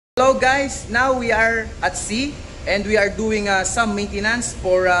Hello guys, now we are at sea and we are doing some maintenance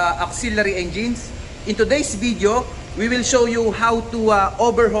for auxiliary engines. In today's video, we will show you how to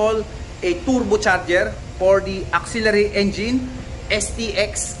overhaul a turbocharger for the auxiliary engine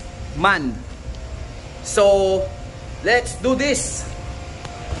STX MAN. So, let's do this!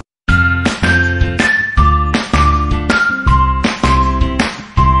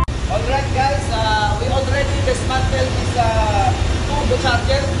 Alright guys, we already dismantled this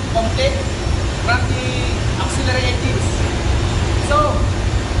turbocharger complete from the auxiliary engines. So,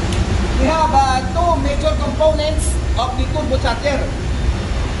 we have two major components of the turbocharger.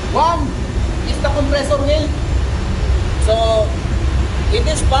 One is the compressor wheel. So, in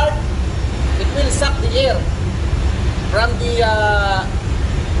this part, it will suck the air from the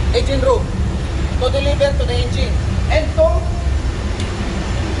engine room to deliver to the engine. And two,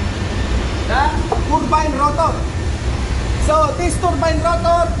 the turbine rotor. So this turbine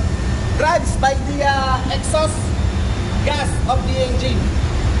rotor drives by the exhaust gas of the engine.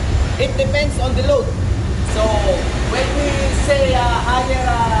 It depends on the load. So when we say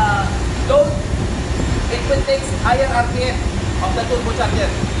higher load, it will take higher RPM of the turbocharger.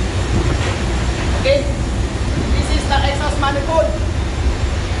 Okay, this is the exhaust manifold.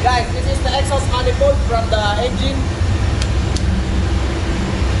 Guys, this is the exhaust manifold from the engine.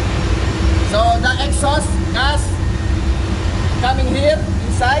 So the exhaust gas coming here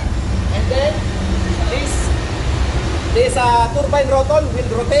inside, and then this turbine rotor will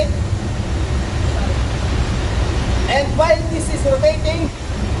rotate. And while this is rotating,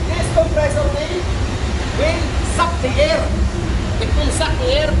 this compressor will suck the air. It will suck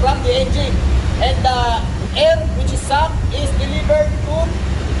the air from the engine, and the air which is sucked is delivered to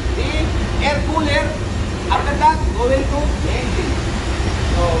the air cooler. After that, going to the engine.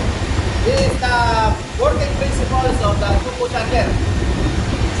 So this is the working principles of the turbocharger.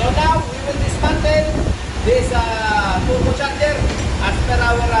 So now we will dismantle this turbocharger as per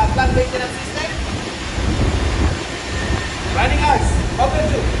our plant maintenance system. Running hours,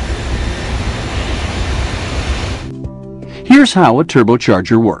 overdue. Here's how a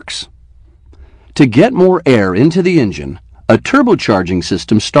turbocharger works. To get more air into the engine, a turbocharging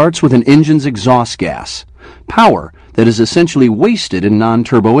system starts with an engine's exhaust gas, power that is essentially wasted in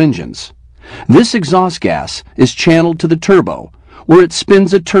non-turbo engines. This exhaust gas is channeled to the turbo, where it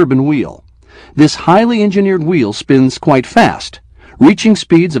spins a turbine wheel. This highly engineered wheel spins quite fast, reaching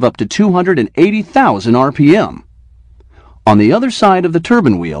speeds of up to 280,000 RPM. On the other side of the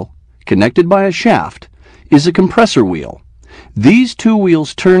turbine wheel, connected by a shaft, is a compressor wheel. These two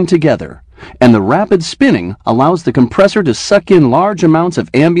wheels turn together, and the rapid spinning allows the compressor to suck in large amounts of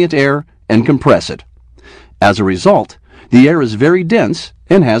ambient air and compress it. As a result, the air is very dense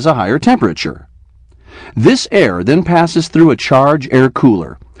and has a higher temperature. This air then passes through a charge air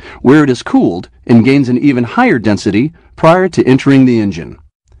cooler, where it is cooled and gains an even higher density prior to entering the engine.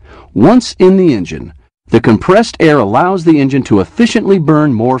 Once in the engine, the compressed air allows the engine to efficiently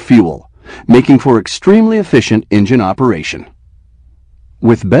burn more fuel, making for extremely efficient engine operation.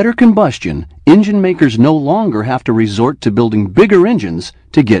 With better combustion, engine makers no longer have to resort to building bigger engines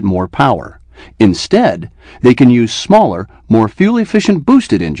to get more power. Instead, they can use smaller, more fuel-efficient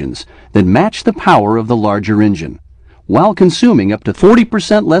boosted engines that match the power of the larger engine, while consuming up to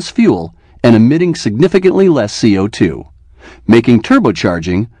 40% less fuel and emitting significantly less CO2, making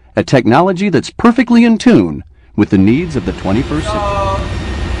turbocharging a technology that's perfectly in tune with the needs of the 21st century. So,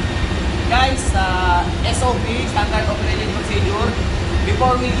 guys, SOP, Standard Operating Procedure,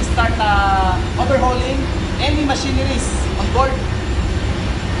 before we start overhauling any machineries on board,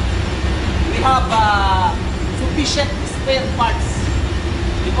 we have sufficient spare parts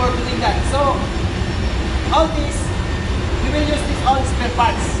before doing that. So, all these, we will use these all spare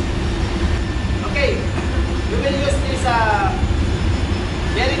parts. Okay, we will use this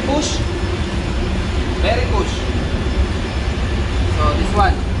bearing bush. So, this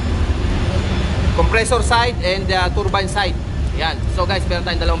one. Compressor side and turbine side. Yan. So guys, meron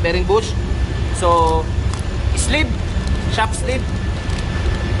tayong dalawang bearing bush. So, sleeve, shaft sleeve.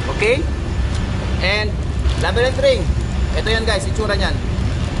 Okay? And labyrinth ring. Ito yan guys, itsura niyan.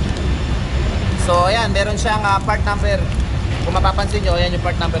 So ayan, meron siyang part number. Kung mapapansin nyo, ayan yung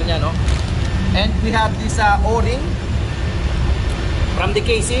part number niya, no? And we have this O-ring from the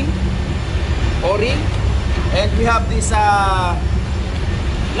casing. O-ring. And we have this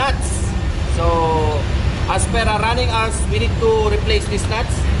nuts. So as per running hours, we need to replace these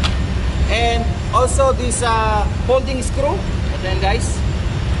nuts. And also this holding screw. Ito yan guys,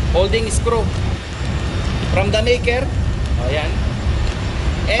 holding screw from the maker. Ayan.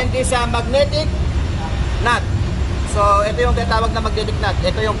 And this magnetic nut. So, ito yung tinatawag na magdedignat.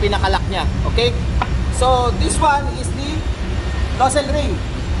 Ito yung pinakalock niya. Okay? So, this one is the nozzle ring.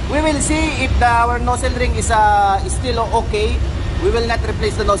 We will see if our nozzle ring is still okay. We will not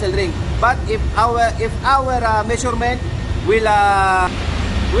replace the nozzle ring. But if our measurement will not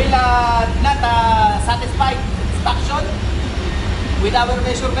satisfy satisfaction with our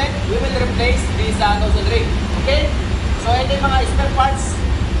measurement, we will replace this nozzle ring. Okay? So, ito yung mga spare parts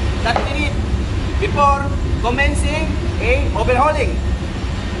that we need before commencing a overhauling.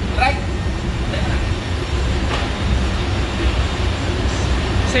 Right?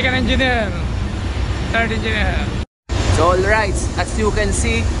 Second engineer, third engineer. So alright, as you can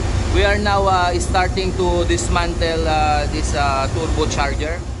see, we are now starting to dismantle this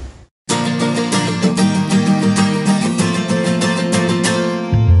turbocharger.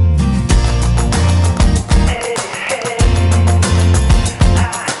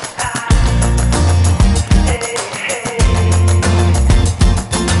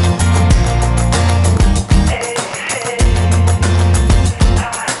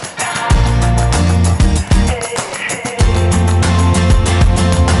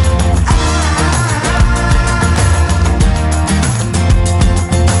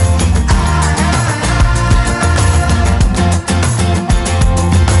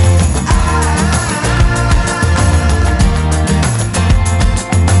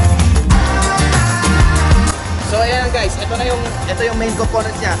 Ito yung main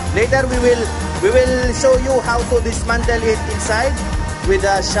components niya. Later we will show you how to dismantle it inside with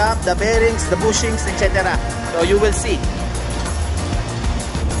the shaft, the bearings, the bushings, etc. So you will see.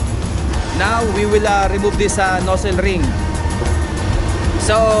 Now we will remove this nozzle ring.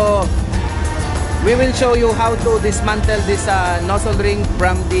 So we will show you how to dismantle this nozzle ring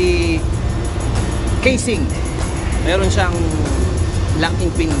from the casing. Meron siyang locking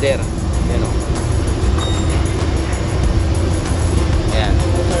pin there. You know. Ayan.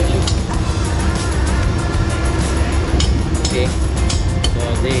 Okay. So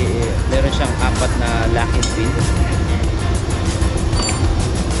meron siyang 4 na locking pin.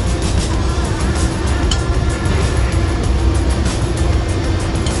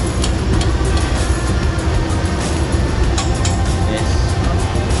 Yes.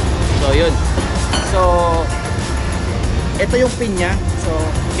 So yun. So ito yung pin niya. So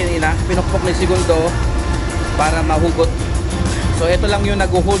kanina pinukpok ng segundo para mahugot. So ito lang yung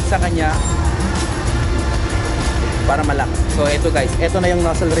nag-hold sa kanya para malak. So ito guys, ito na yung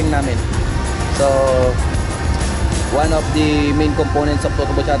nozzle ring namin. So one of the main components of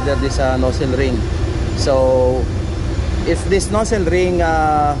turbocharger is nozzle ring. So if this nozzle ring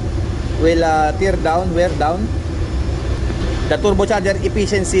will wear down, the turbocharger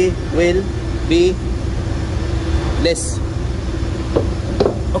efficiency will be less.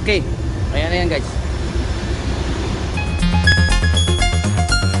 Okay, ayan na yan guys.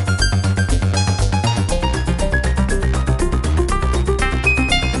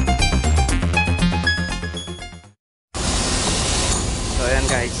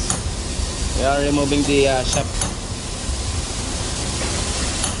 Guys, we are removing the shaft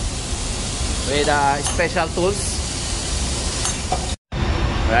with special tools.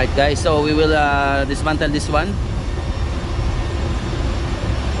 Alright guys, so we will dismantle this one.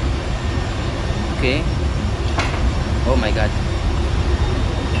 Okay. Oh my god.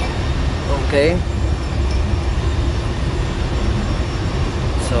 Okay.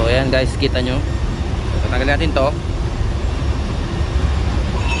 So ayan guys, kita nyo. Tatanggalin natin to.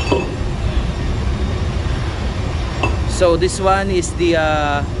 So this one is the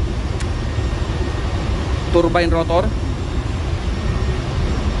turbine rotor.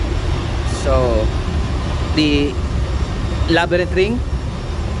 So the labyrinth ring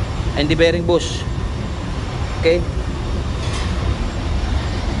and the bearing bush. Okay.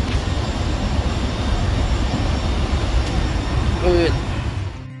 Good.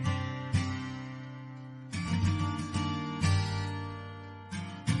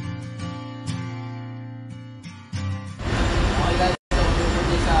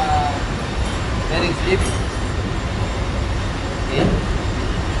 Bearing slip. Okay.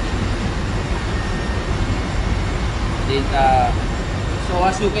 Then, so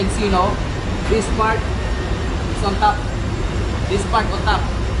as you can see, no, this part is on top. This part on top.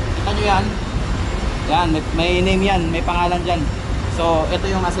 Kita nyo yan? Yan, may name yan, may pangalan dyan. So,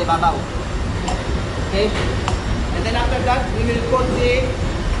 ito yung nasa ibabaw. Okay? And then after that, we will put the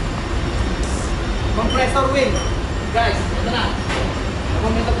compressor wing. Guys, ito na. The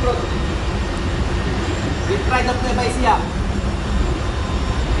moment of truth. We tried up na by siya.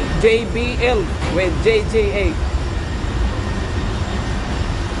 JBL with JJA.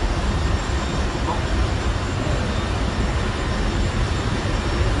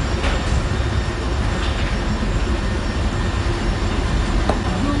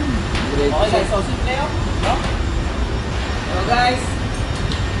 siya. So, simple yun. No? So guys,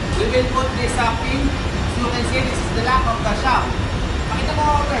 we will put this pin. As you can see, this is the lock of the shop. Pakita mo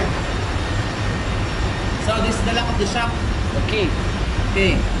over. So this is the lock of the shop. Okay.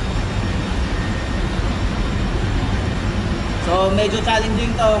 Okay. So medyo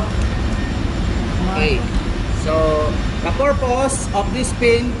challenging to. Okay. So the purpose of this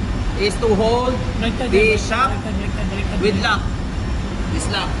pin is to hold the shop with lock. This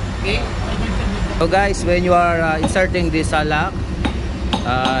lock. Okay. So guys, when you are inserting this lock,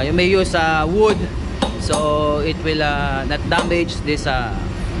 you may use wood, so it will not damage this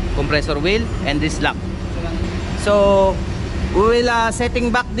compressor wheel and this lock. So we will setting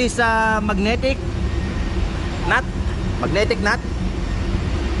back this magnetic nut.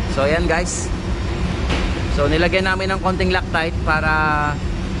 So ayan guys. So nilagyan namin ng konting Loctite para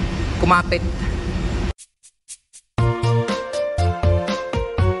kumapit.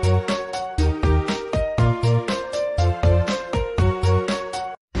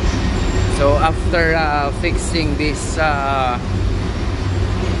 So after fixing this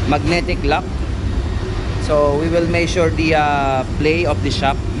magnetic lock, so we will measure the play of the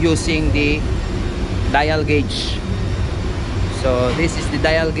shaft using the dial gauge. So this is the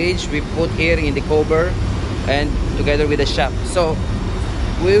dial gauge we put here in the cover and together with the shaft. So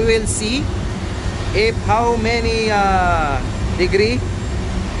we will see if how many degree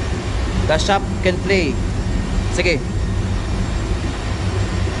the shaft can play. Sige.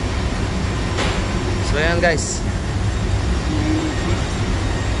 So ayan guys,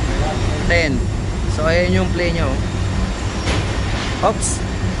 10. So ayan yung play nyo. Oops.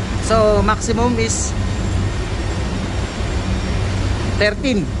 So maximum is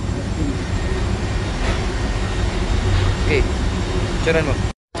 13. Okay, tsuran mo.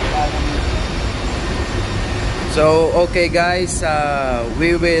 So okay guys,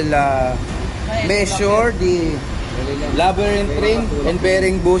 we will measure the labyrinth ring and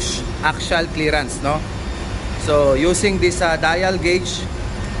bearing bush axial clearance, no? So using this dial gauge,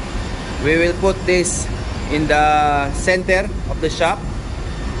 we will put this in the center of the shaft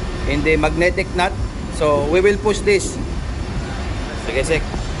in the magnetic nut. So we will push this. Sige, sek.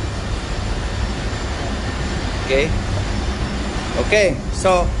 Okay. Okay.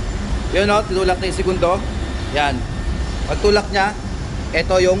 So yun, no, tinulak na yung segundo. Yan. Pagtulak niya,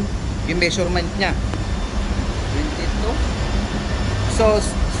 ito yung measurement niya. 22. So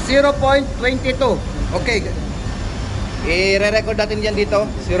 0.22. Okay. I-re-record natin yan dito.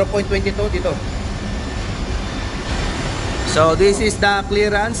 0.22 dito. So this is the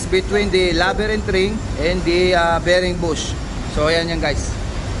clearance between the labyrinth ring and the bearing bush. So ayan yan guys.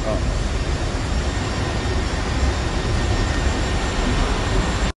 Oh.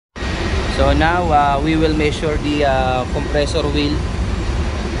 So now we will measure the compressor wheel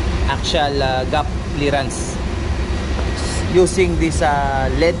axial gap clearance using this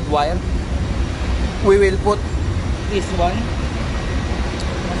lead wire. We will put this one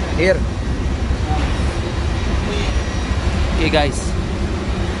here. Okay guys,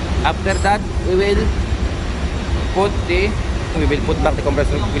 after that we will put back the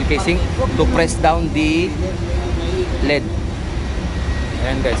compressor wheel casing to press down the lead.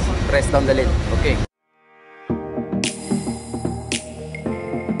 Ayan guys, press down the lead. Okay.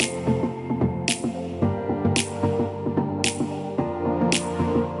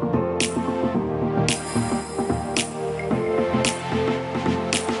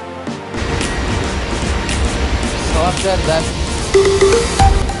 After that,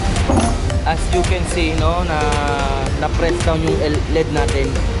 as you can see, no, na press down yung lead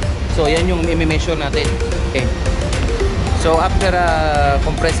natin. So yan yung i-measure natin. Okay. So after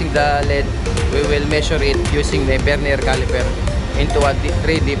compressing the lead, we will measure it using the vernier caliper into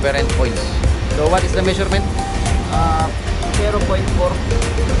 3 different points. So what is the measurement? 0.4.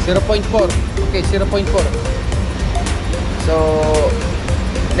 0.4. Okay, 0.4. So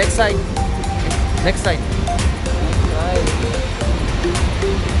next side. Next side.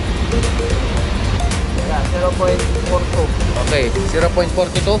 Yeah, 0.42. Okay,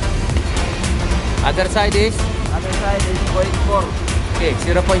 0.42. Other side is 0.4. Okay,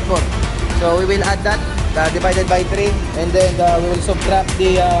 0.4. So we will add that divided by 3, and then we will subtract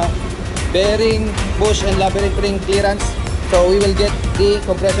the bearing, bush, and labyrinth ring clearance. So we will get the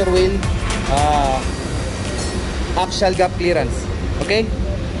compressor wheel axial gap clearance. Okay,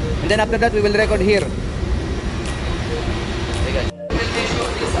 and then after that we will record here.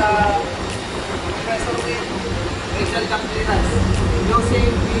 Compressor wheel axial gap clearance using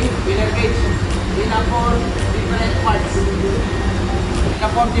the feeler gauge in 4 different parts. In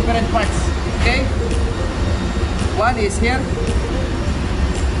 4 different parts. Okay? One is here.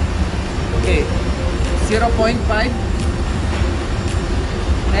 Okay, 0.5.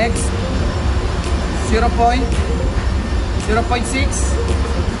 Next, 0.6.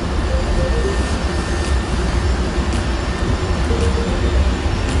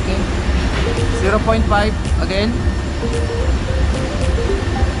 Okay, 0.5 again,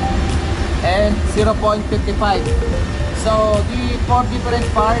 and 0.55. So the four different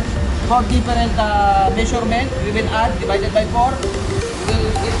parts, four different measurement, we will add divided by 4. We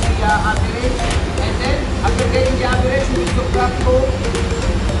will get the average, and then after getting the average, we will subtract to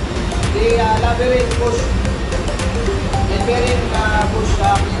the labyrinth push and bearing push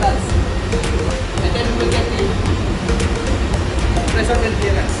clearance, and then we will get the pressure well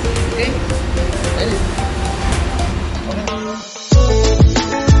clearance. Okay, that is.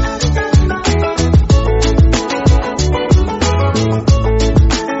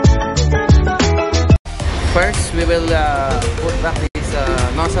 First, we will put back this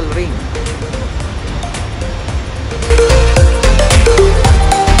nozzle ring.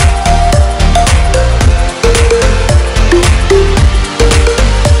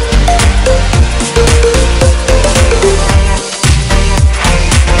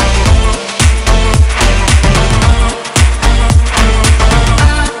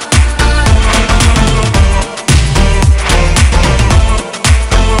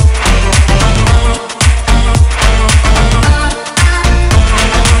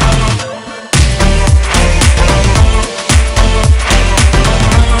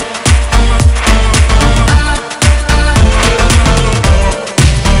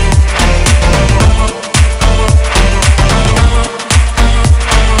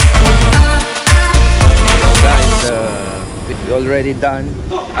 Already done,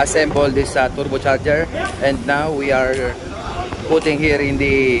 assemble this turbocharger, and now we are putting here in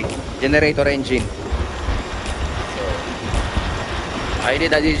the generator engine. So, I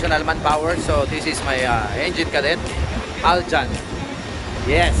need additional manpower, so this is my engine cadet, Aljan.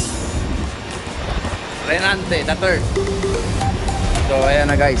 Yes, Renante the third. So ayan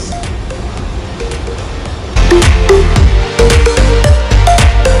na guys.